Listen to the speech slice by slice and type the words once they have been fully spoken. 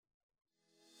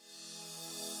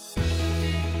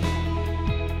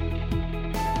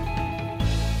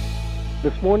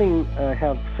This morning, I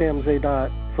have Sam Zadot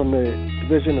from the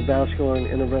Division of Vascular and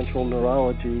Interventional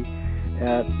Neurology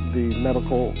at the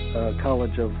Medical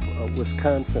College of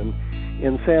Wisconsin.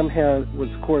 And Sam was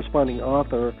corresponding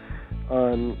author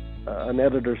on an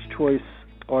editor's choice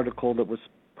article that was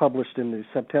published in the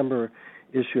September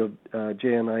issue of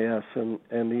JNIS.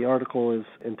 And the article is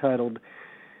entitled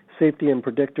Safety and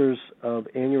Predictors of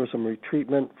Aneurysm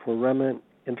Retreatment for Remnant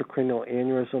Intracranial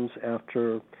Aneurysms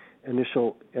After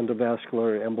Initial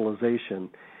Endovascular Embolization.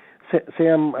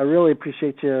 Sam, I really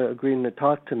appreciate you agreeing to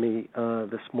talk to me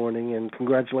this morning, and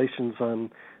congratulations on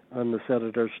this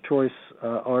editor's choice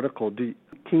article.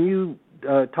 Can you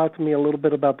talk to me a little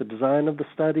bit about the design of the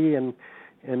study and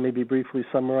maybe briefly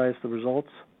summarize the results?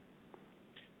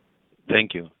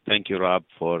 Thank you, Rob,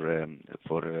 for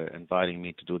inviting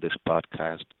me to do this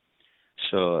podcast.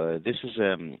 So this is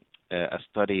a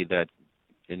study that,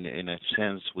 in a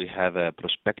sense, we have a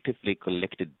prospectively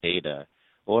collected data,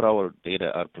 or our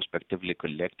data are prospectively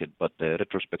collected, but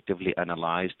retrospectively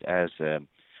analyzed as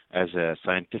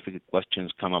scientific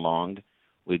questions come along.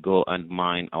 We go and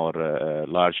mine our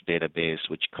large database,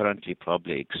 which currently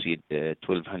probably exceed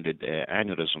 1,200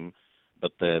 aneurysm.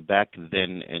 But back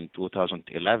then in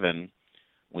 2011,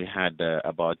 we had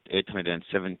about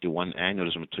 871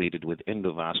 aneurysm treated with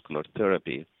endovascular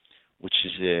therapy, which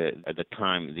is at the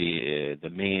time the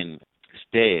main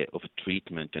stay of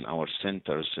treatment in our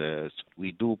centers.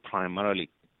 We do primarily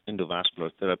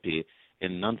endovascular therapy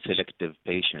in non-selective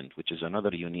patients, which is another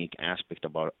unique aspect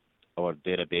about our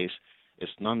database.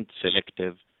 It's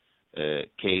non-selective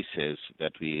cases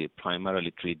that we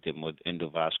primarily treat them with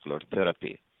endovascular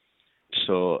therapy.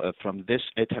 So from this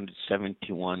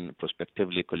 871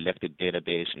 prospectively collected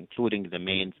database, including the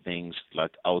main things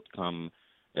like outcome,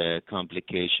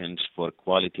 complications for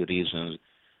quality reasons,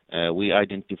 we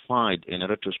identified in a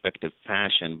retrospective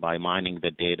fashion by mining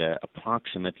the data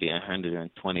approximately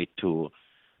 122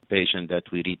 patients that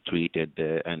we retreated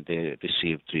and they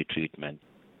received retreatment.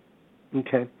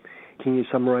 Okay. Can you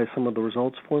summarize some of the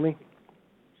results for me?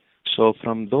 So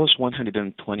from those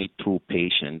 122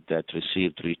 patients that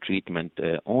received retreatment,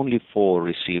 only 4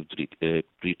 received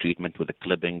retreatment with a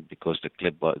clipping because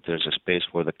there's a space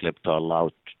for the clip to allow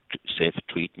safe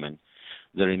treatment.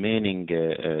 The remaining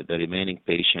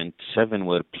patients, 7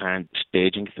 were planned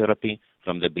staging therapy.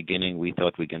 From the beginning, we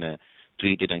thought we're going to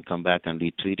treat it and come back and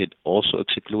retreat it, also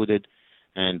excluded.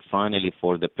 And finally,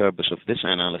 for the purpose of this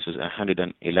analysis,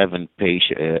 111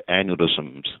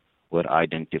 aneurysms were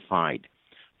identified.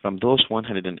 From those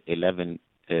 111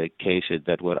 cases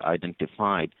that were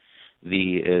identified,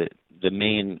 the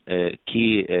main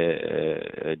key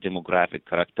demographic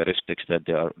characteristics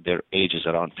that their age is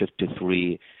around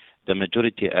 53. The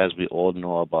majority, as we all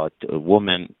know about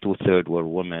women, 2/3 were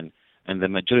women, and the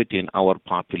majority in our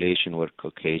population were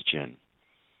Caucasian.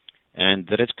 And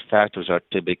the risk factors are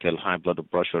typical: high blood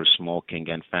pressure, smoking,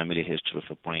 and family history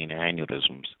of brain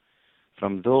aneurysms.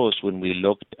 From those, when we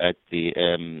looked at the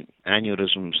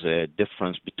aneurysms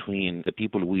difference between the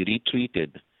people we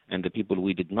retreated and the people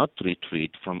we did not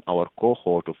retreat from our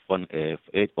cohort of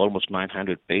almost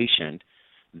 900 patients,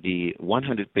 the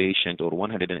 100 patient or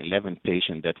 111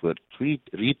 patients that were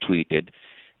retreated,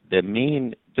 the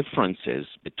main differences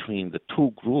between the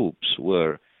two groups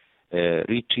were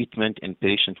retreatment in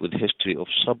patients with history of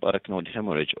subarachnoid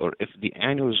hemorrhage, or if the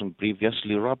aneurysm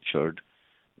previously ruptured,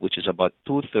 which is about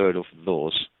 2/3 of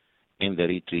those in the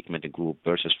retreatment group,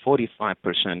 versus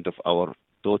 45% of our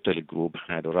total group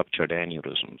had ruptured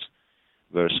aneurysms,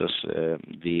 versus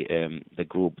the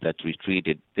group that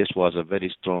retreated. This was a very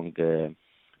strong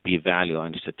p-value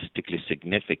and statistically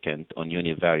significant on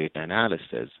univariate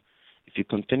analysis. If you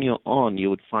continue on, you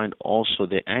would find also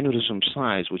the aneurysm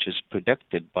size, which is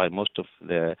predicted by most of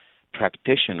the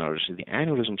practitioners. The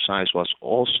aneurysm size was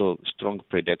also strong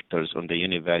predictors on the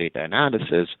univariate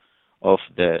analysis of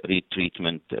the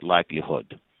retreatment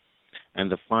likelihood. And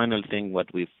the final thing,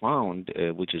 what we found,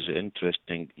 which is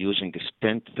interesting, using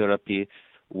stent therapy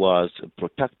was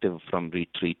protective from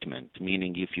retreatment,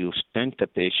 meaning if you stent a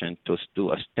patient to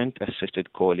do a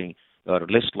stent-assisted calling, you are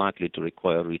less likely to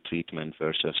require retreatment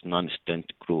versus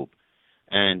non-stent group.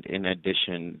 And in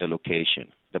addition, the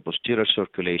location. The posterior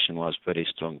circulation was very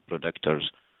strong predictors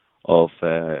of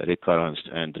recurrence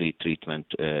and retreatment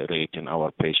rate in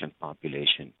our patient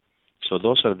population. So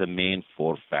those are the main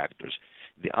 4 factors.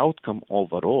 The outcome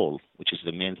overall, which is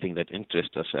the main thing that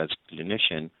interests us as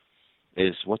clinician,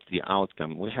 is what's the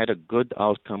outcome. We had a good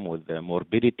outcome with the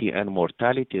morbidity and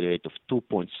mortality rate of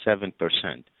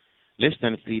 2.7%, less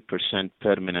than 3%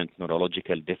 permanent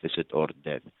neurological deficit or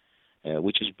death.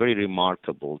 which is very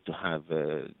remarkable to have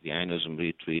the aneurysm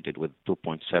retreated with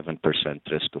 2.7%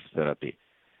 risk of therapy.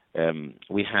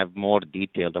 We have more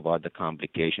detailed about the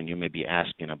complication you may be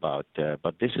asking about,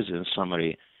 but this is in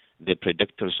summary the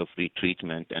predictors of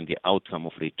retreatment and the outcome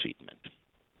of retreatment.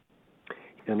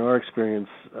 In our experience,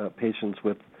 patients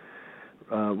with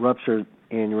ruptured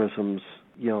aneurysms,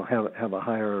 have a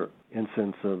higher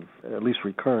incidence of at least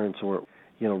recurrence or,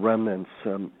 remnants.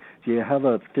 Do you have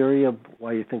a theory of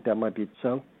why you think that might be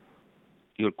so?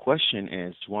 Your question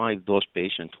is why those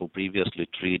patients who previously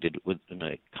treated within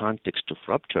a context of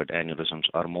ruptured aneurysms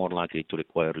are more likely to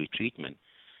require retreatment.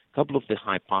 A couple of the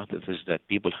hypotheses that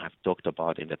people have talked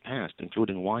about in the past,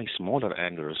 including why smaller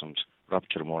aneurysms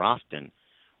rupture more often,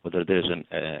 whether there's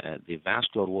the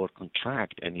vascular wall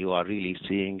contract and you are really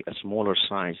seeing a smaller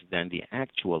size than the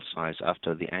actual size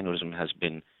after the aneurysm has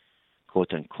been,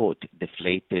 quote-unquote,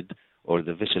 deflated or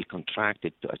the vessel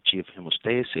contracted to achieve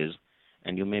hemostasis,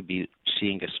 and you may be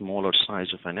seeing a smaller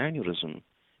size of an aneurysm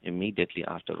immediately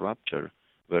after rupture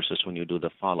versus when you do the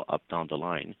follow-up down the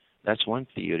line. That's one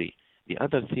theory. The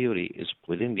other theory is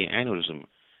within the aneurysm,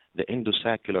 the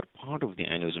endosaccular part of the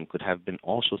aneurysm could have been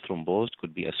also thrombosed,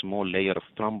 could be a small layer of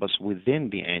thrombus within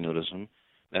the aneurysm.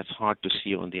 That's hard to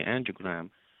see on the angiogram.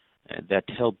 That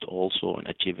helped also in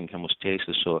achieving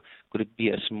hemostasis. So could it be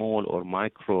a small or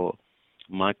micro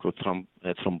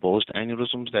thrombosed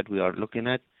aneurysms that we are looking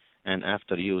at? And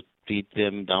after you treat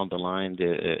them down the line,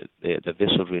 the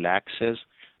vessel relaxes,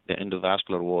 the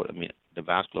endovascular wall, the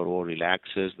vascular wall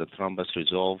relaxes, the thrombus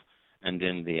resolve, and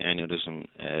then the aneurysm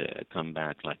come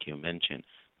back, like you mentioned.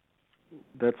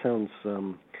 That sounds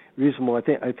reasonable.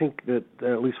 I think that,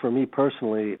 at least for me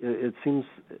personally, it seems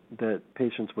that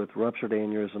patients with ruptured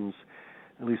aneurysms,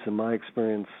 at least in my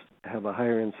experience, have a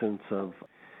higher incidence of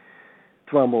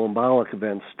thromboembolic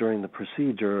events during the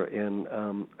procedure, and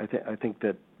I think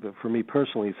that for me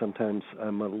personally, sometimes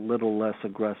I'm a little less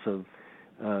aggressive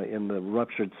in the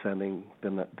ruptured setting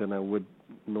than I would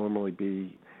normally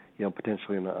be,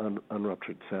 potentially in an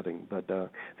unruptured setting. But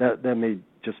that may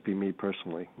just be me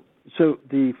personally. So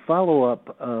the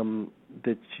follow-up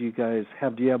that you guys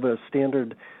have, do you have a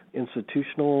standard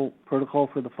institutional protocol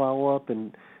for the follow-up,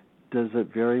 and does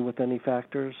it vary with any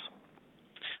factors?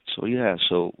 So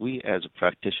we as a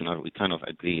practitioner, we kind of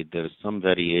agreed there's some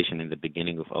variation in the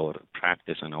beginning of our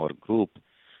practice and our group,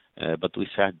 but we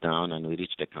sat down and we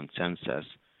reached a consensus.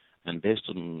 And based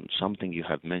on something you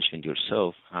have mentioned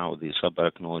yourself, how the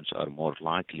subarachnoids are more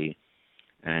likely,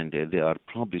 and they are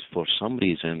probably for some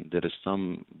reason, there is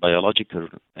some biological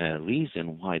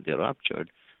reason why they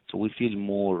ruptured. So we feel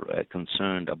more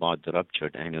concerned about the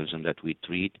ruptured aneurysm that we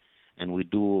treat, and we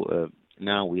do.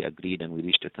 Now we agreed and we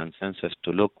reached a consensus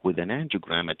to look with an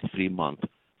angiogram at 3 months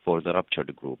for the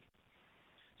ruptured group.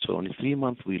 So in 3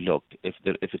 months we looked. If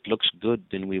it looks good,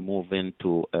 then we move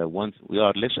into once we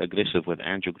are less aggressive with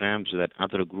angiograms that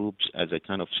other groups, as I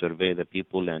kind of survey the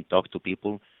people and talk to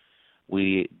people,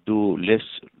 we do less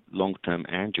long-term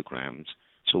angiograms.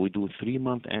 So we do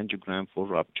 3-month angiogram for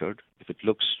ruptured. If it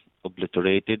looks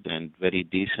obliterated and very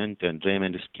decent and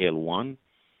Raymond scale 1,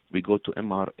 we go to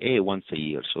MRA once a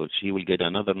year. So she will get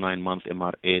another 9-month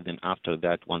MRA, then after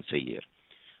that once a year.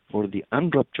 For the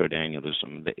unruptured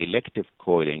aneurysm, the elective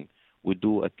coiling, we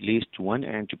do at least 1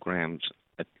 angiogram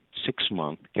at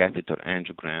 6-month catheter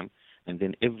angiogram, and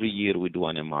then every year we do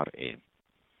an MRA.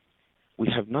 We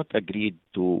have not agreed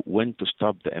to when to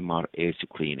stop the MRA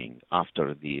screening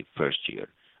after the first year.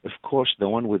 Of course, the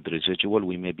one with residual,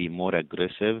 we may be more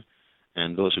aggressive,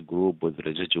 and those group with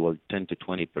residual, 10 to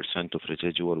 20% of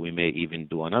residual, we may even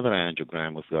do another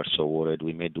angiogram if we are so worried.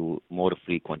 We may do more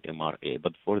frequent MRA.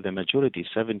 But for the majority,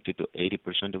 70 to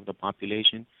 80% of the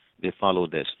population, they follow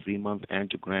this 3-month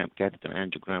angiogram, catheter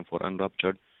angiogram for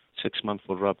unruptured, 6-month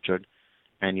for ruptured,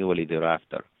 annually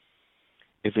thereafter.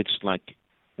 If it's like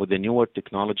with the newer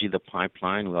technology, the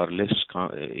pipeline, we are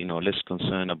less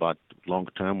concerned about long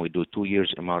term. We do 2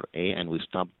 years MRA and we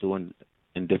stop doing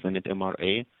indefinite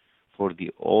MRA. For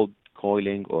the old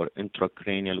coiling or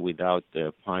intracranial without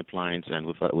the pipelines and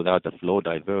without the flow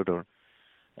diverter,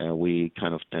 we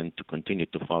kind of tend to continue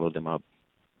to follow them up.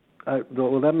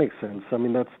 Well, that makes sense. I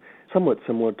mean, that's somewhat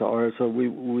similar to ours. So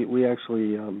we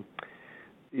actually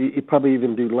you probably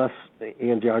even do less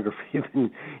angiography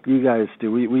than you guys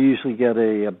do. We usually get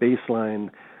a baseline,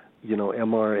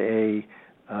 MRA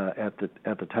at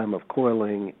the time of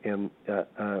coiling, and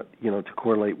to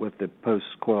correlate with the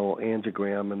post-coil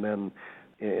angiogram, and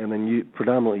then you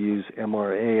predominantly use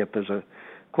MRA. If there's a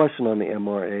question on the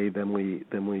MRA, then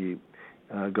we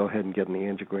go ahead and get an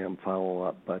angiogram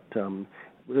follow-up. But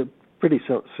pretty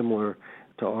similar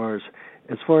to ours.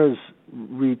 As far as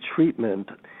retreatment,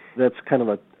 that's kind of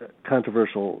a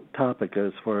controversial topic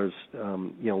as far as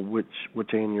which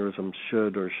aneurysms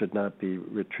should or should not be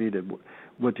retreated.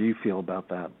 What do you feel about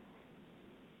that?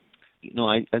 No,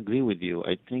 I agree with you.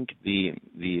 I think the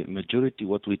majority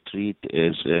what we treat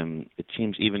is, it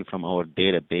seems even from our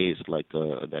database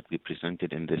that we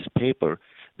presented in this paper,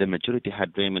 the majority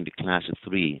had remnant class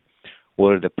 3,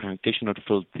 where the practitioner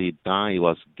felt the dye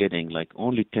was getting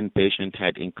only 10 patients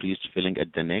had increased filling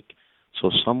at the neck.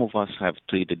 So some of us have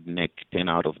treated neck, 10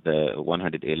 out of the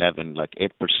 111,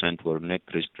 8% were neck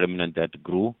remnant that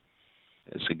grew,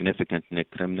 a significant neck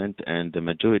remnant, and the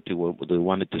majority they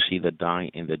wanted to see the dye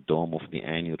in the dome of the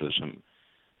aneurysm.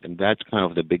 And that's kind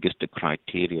of the biggest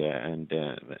criteria, and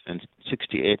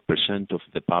 68% of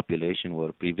the population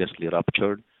were previously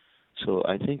ruptured. So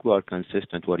I think we are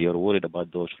consistent where you're worried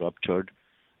about those ruptured.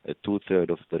 2/3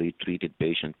 of the retreated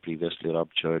patients previously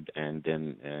ruptured, and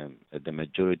then the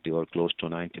majority or close to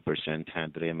 90%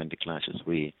 had remnant class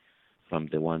 3 from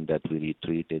the one that we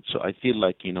retreated. So I feel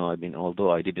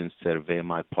although I didn't survey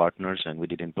my partners and we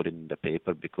didn't put it in the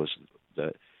paper because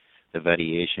the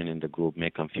variation in the group may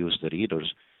confuse the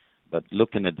readers, but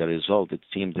looking at the result, it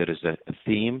seems there is a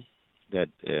theme that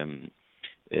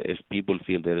if people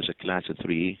feel there is a class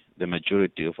 3, the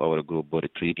majority of our group were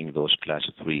treating those class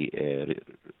 3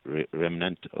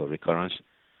 remnant or recurrence.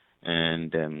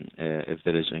 And if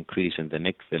there is increase in the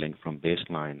neck filling from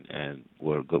baseline, and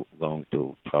we're going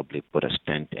to probably put a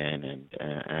stent in and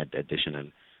add additional,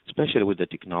 especially with the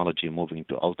technology moving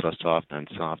to ultra soft and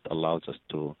soft allows us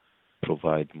to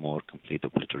provide more complete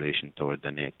obliteration toward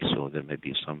the neck. So there may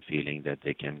be some feeling that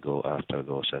they can go after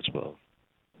those as well.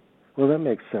 Well, that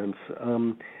makes sense.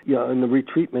 And the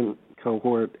retreatment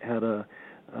cohort had a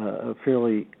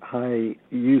fairly high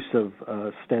use of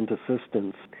stent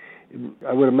assistance.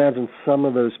 I would imagine some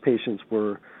of those patients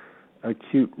were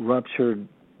acute ruptured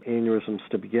aneurysms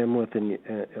to begin with, and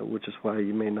which is why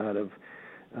you may not have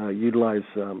utilized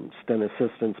stent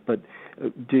assistance. But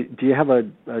do you have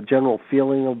a general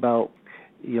feeling about,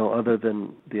 other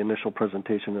than the initial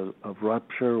presentation of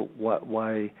rupture,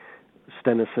 why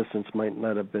stent assistance might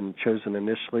not have been chosen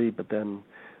initially, but then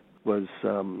was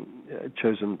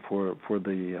chosen for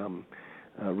the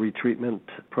retreatment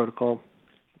protocol?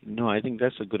 No, I think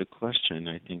that's a good question.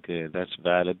 I think that's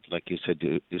valid. Like you said,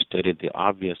 you stated the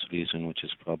obvious reason, which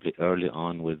is probably early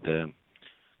on with the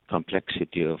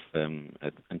complexity of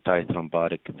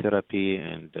antithrombotic therapy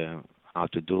and how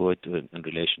to do it in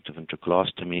relation to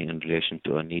ventriculostomy, in relation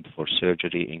to a need for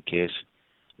surgery in case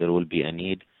there will be a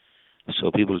need. So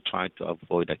people try to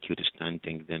avoid acute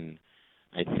stenting. Then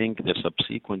I think the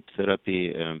subsequent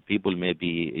therapy, people may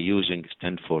be using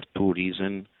stent for 2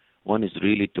 reasons. One is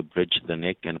really to bridge the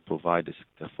neck and provide a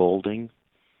scaffolding.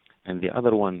 And the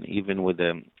other one, even with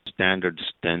a standard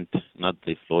stent, not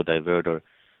the flow diverter,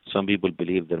 some people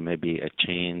believe there may be a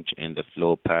change in the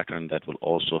flow pattern that will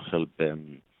also help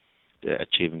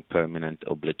achieving permanent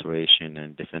obliteration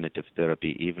and definitive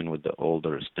therapy, even with the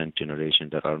older stent generation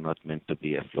that are not meant to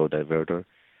be a flow diverter.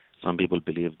 Some people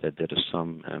believe that there is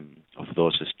some of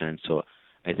those stents. So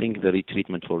I think the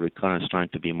retreatment for recurrence trying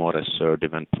to be more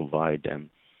assertive and provide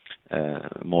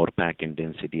more pack-in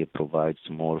density, provides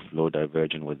more flow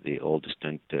diversion with the old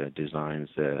stent designs,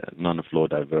 non-flow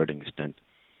diverting stent.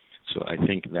 So I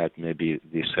think that may be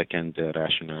the second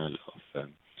rationale of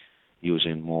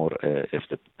using more if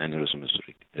the aneurysm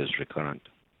is recurrent.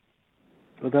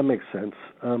 Well, that makes sense.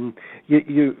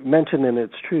 You mentioned, and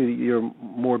it's true, your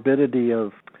morbidity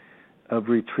of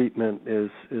retreatment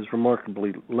is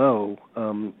remarkably low,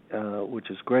 which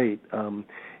is great.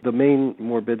 The main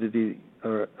morbidity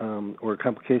or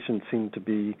complications seem to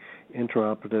be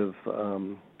intraoperative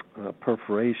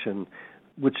perforation,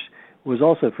 which was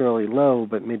also fairly low,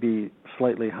 but maybe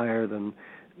slightly higher than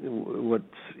what's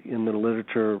in the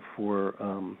literature for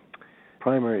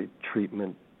primary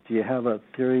treatment. Do you have a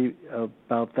theory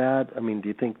about that? I mean, do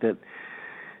you think that,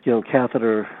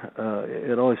 catheter,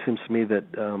 it always seems to me that,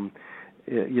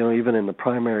 even in the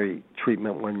primary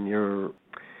treatment when you're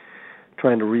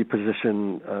trying to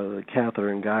reposition the catheter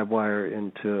and guide wire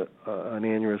into an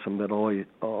aneurysm that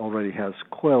already has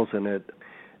coils in it,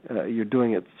 you're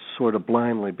doing it sort of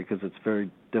blindly because it's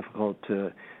very difficult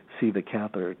to see the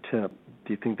catheter tip.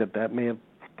 Do you think that may have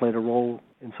played a role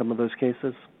in some of those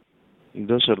cases?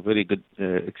 Those are very good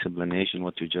explanation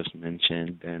what you just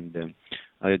mentioned, and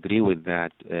I agree with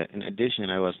that. In addition,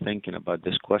 I was thinking about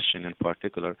this question in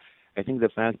particular. I think the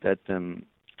fact that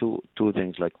two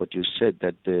things like what you said,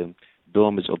 that the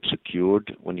dome is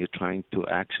obscured when you're trying to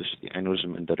access the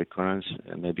aneurysm in the recurrence.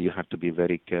 Maybe you have to be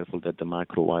very careful that the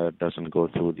microwire doesn't go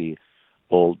through the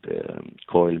old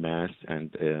coil mass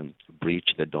and breach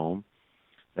the dome.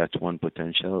 That's one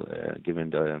potential, given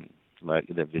the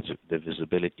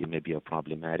visibility may be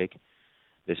problematic.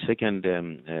 The second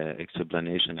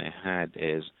explanation I had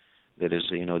is there is,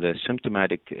 the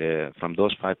symptomatic, from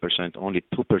those 5%, only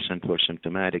 2% were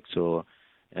symptomatic. So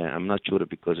I'm not sure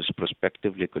because it's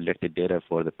prospectively collected data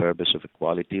for the purpose of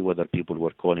equality, whether people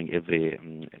were calling every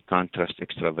contrast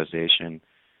extravasation.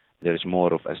 There's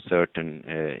more of a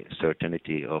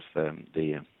certainty of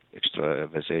the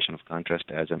extravasation of contrast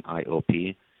as an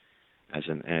IOP, as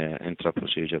an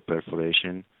intra-procedure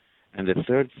perforation. And the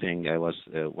third thing I was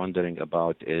wondering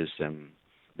about is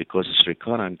because it's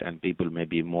recurrent and people may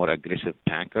be more aggressive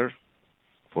packer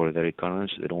for the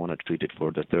recurrence, they don't want to treat it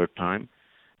for the third time,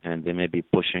 and they may be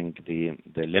pushing the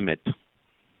limit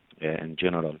in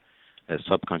general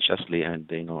subconsciously,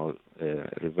 and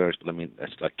reverse. I mean,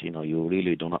 that's like you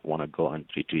really do not want to go and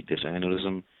retreat this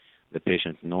aneurysm. The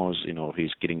patient knows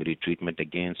he's getting retreatment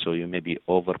again, so you may be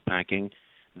overpacking.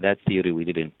 That theory we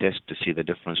didn't test to see the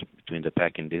difference between the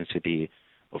packing density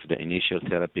of the initial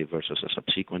therapy versus a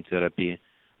subsequent therapy,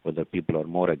 whether people are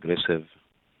more aggressive,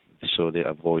 so they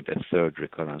avoid a third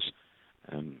recurrence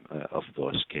of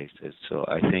those cases. So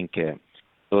I think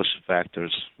those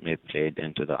factors may play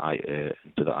into the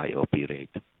IOP rate.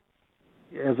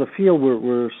 As a field,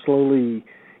 we're slowly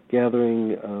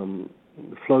gathering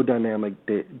flow dynamic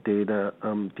data.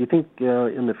 Do you think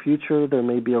in the future there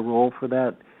may be a role for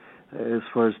that as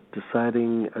far as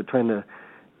deciding, trying to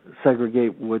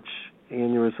segregate which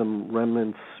aneurysm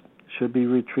remnants should be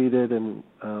retreated and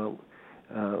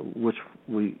which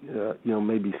we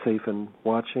may be safe in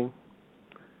watching?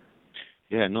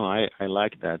 Yeah, no, I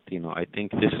like that. I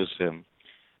think this is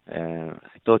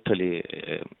I totally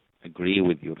agree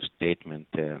with your statement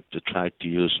to try to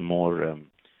use more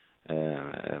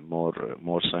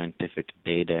scientific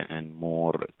data and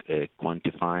more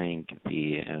quantifying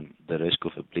the risk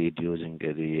of a bleed using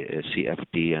the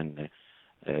CFT and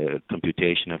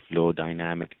computational flow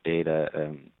dynamic data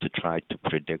to try to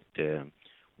predict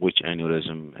which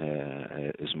aneurysm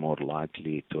is more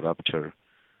likely to rupture.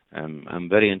 I'm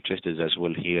very interested as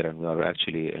well here, and we are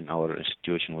actually in our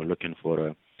institution, we're looking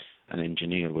for an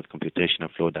engineer with computational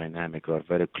flow dynamic. We are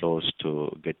very close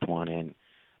to get one in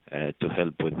to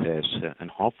help with this, and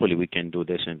hopefully we can do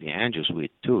this in the angio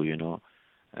suite too.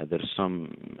 There's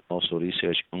some also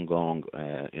research ongoing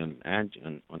on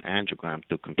angiogram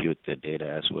to compute the data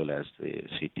as well as the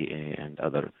CTA and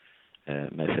other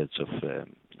methods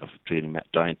of treating,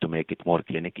 trying to make it more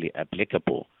clinically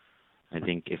applicable. I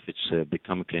think if it's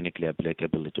become clinically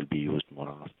applicable, it will be used more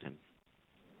often.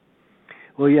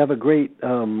 Well, you have a great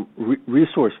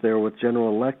resource there with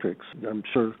General Electrics. I'm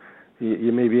sure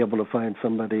you may be able to find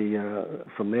somebody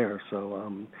from there,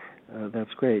 so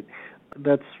that's great.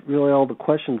 That's really all the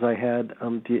questions I had.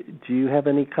 Do you have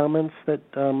any comments that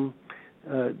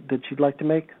you'd like to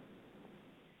make?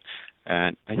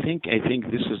 And I think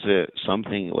this is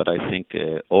something what I think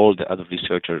all the other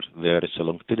researchers there. It's a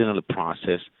longitudinal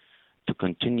process to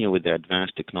continue with the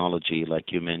advanced technology,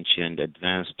 like you mentioned,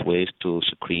 advanced ways to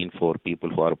screen for people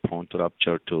who are prone to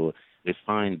rupture, to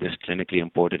refine this clinically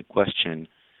important question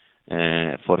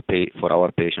for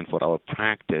our patient, for our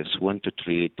practice, when to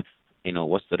treat,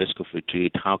 what's the risk of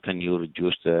retreat, how can you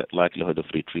reduce the likelihood of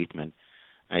retreatment.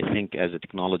 I think as the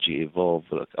technology evolves,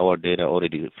 our data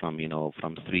already from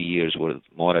 3 years with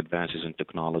more advances in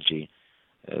technology,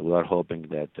 we are hoping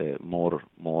that more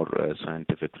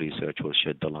scientific research will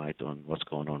shed the light on what's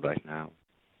going on right now.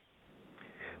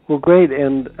 Well, great,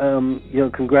 and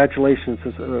congratulations.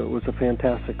 It was a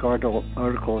fantastic article,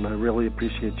 and I really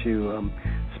appreciate you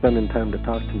spending time to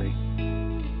talk to me.